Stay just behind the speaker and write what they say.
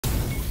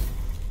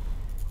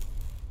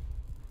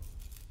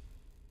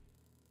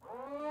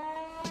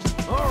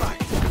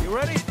You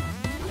ready?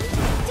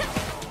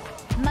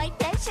 My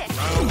pleasure.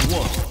 Round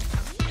one.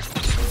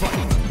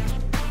 Fight.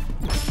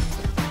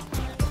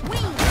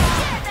 Wing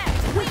together.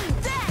 Wing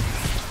that.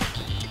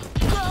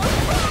 Go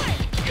forward.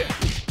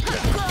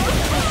 Go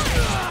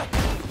forward.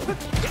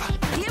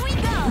 Here we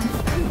go.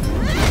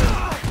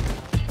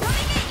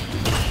 Coming in.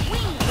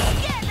 Wing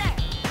together.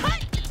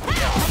 Hut.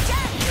 Watch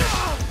out.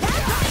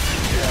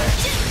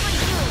 Just for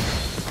you.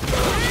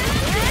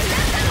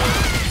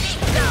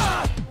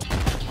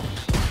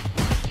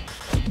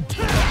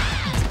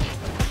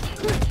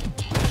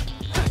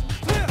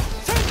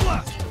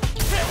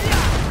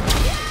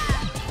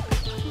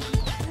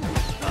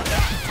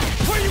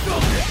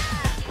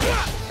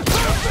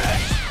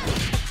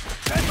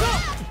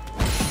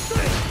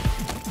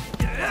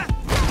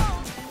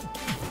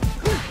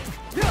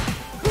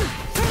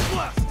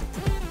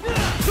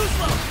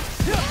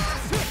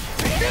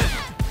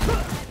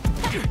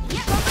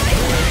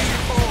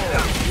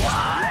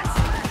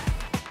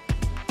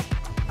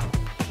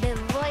 The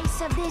voice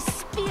of this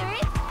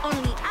spirit,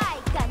 only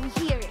I can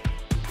hear it.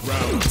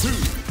 Round two.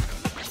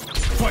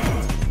 Fight.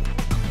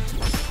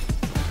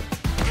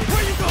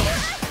 Where you going?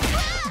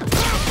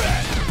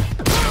 Combat!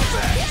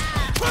 Combat!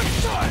 Punch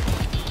time!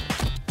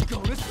 Go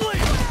to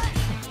sleep!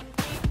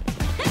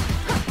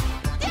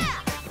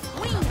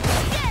 Wings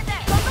together.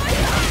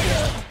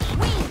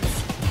 Wings.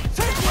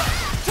 Take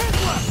left! Take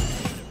left!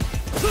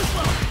 Too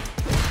slow!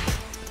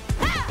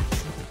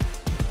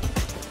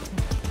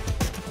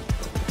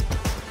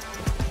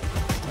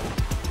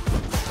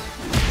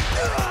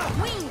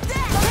 Wing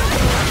that.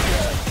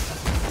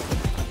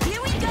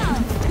 Here we go.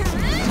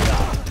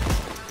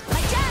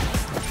 My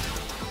chance.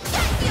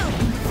 Thank you.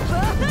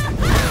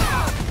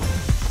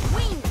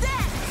 Wing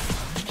that.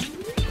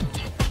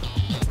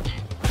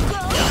 Go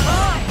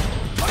hard.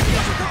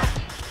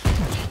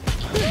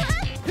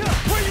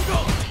 Where you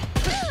going?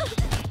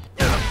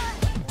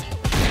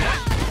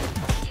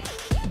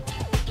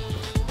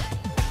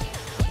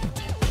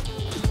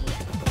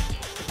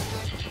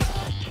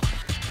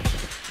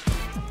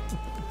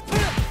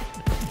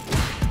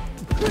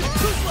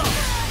 Too slow!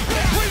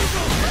 Where you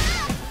going?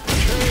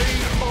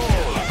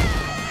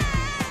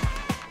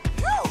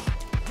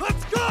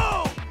 Let's go!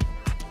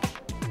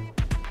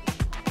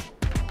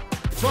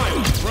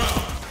 Final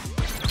round.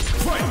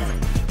 Fight.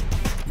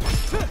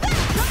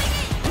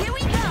 Here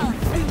we go.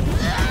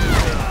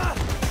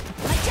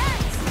 My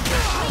chance.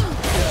 Wing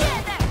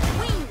together.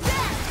 Wing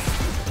that.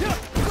 Go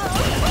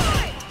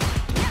forward.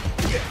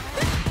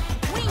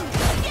 Wing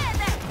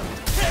together.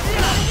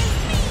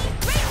 Against me.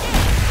 Right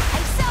there.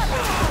 I saw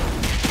that.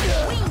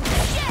 Wing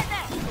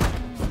together.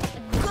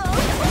 Go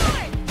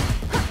forward.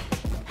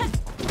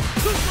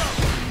 Too slow!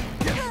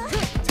 Take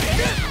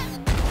it!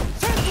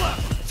 Take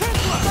left!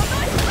 Take left!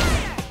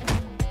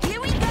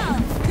 Here we go.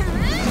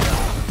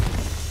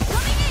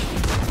 Coming in.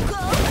 Go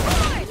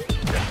forward.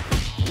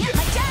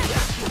 My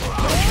chance.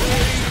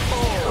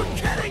 You're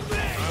kidding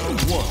me!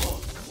 Round one.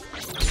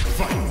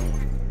 Fight.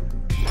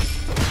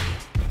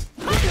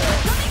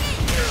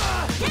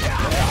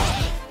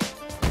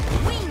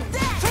 Wing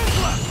that. Take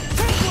left!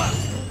 Take left!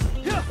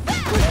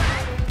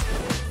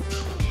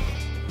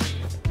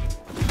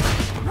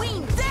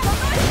 Wing that.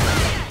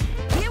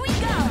 Here we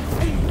go.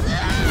 Wing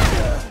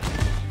that.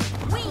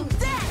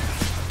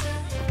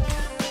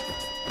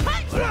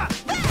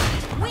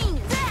 Wing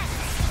that.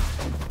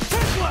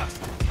 Take left!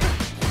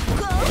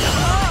 Go.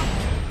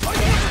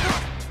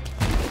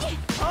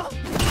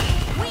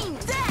 Wing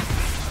that.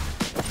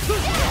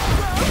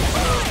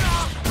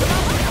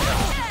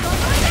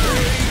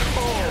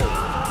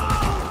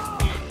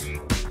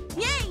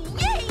 Yay!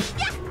 Yay!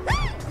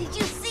 Yahoo! Did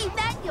you see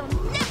that? You'll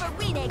never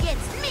win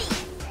against me.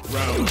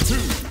 Round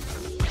two.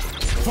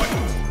 Fight.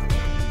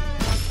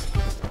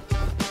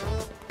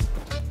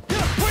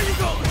 Where you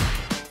going?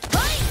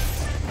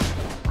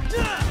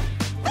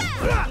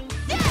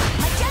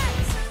 My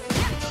chance.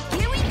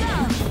 Here we go.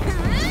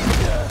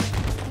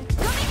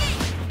 Coming in.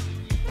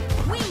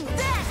 Wing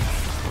that.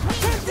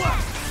 Wing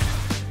that.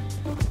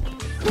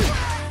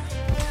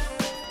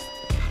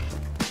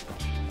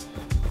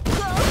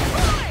 Go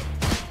forward.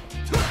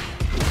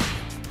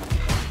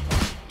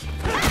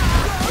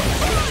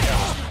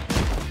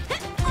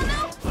 Oh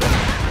no.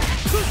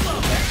 Too slow!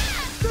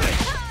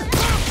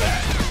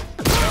 Combat!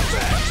 Combat!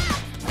 Sorry.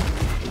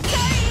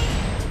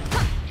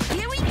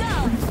 Here we go.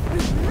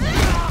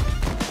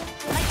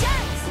 My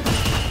chance.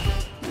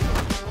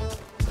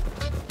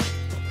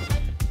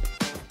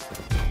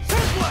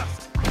 Take left!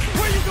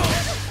 Where you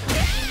going?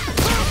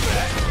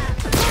 Combat!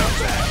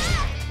 Combat!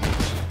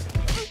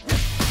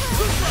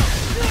 Too slow!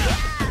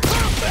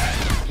 Combat!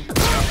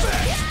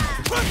 Combat!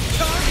 Punch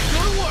time! Go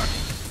to work!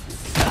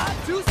 Not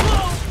too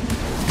slow!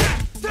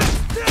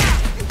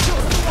 You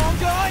chose the wrong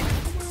guy!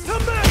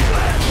 Come back!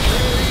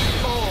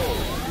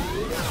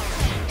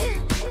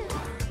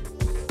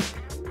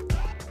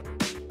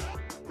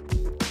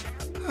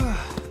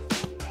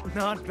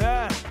 Not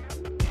bad.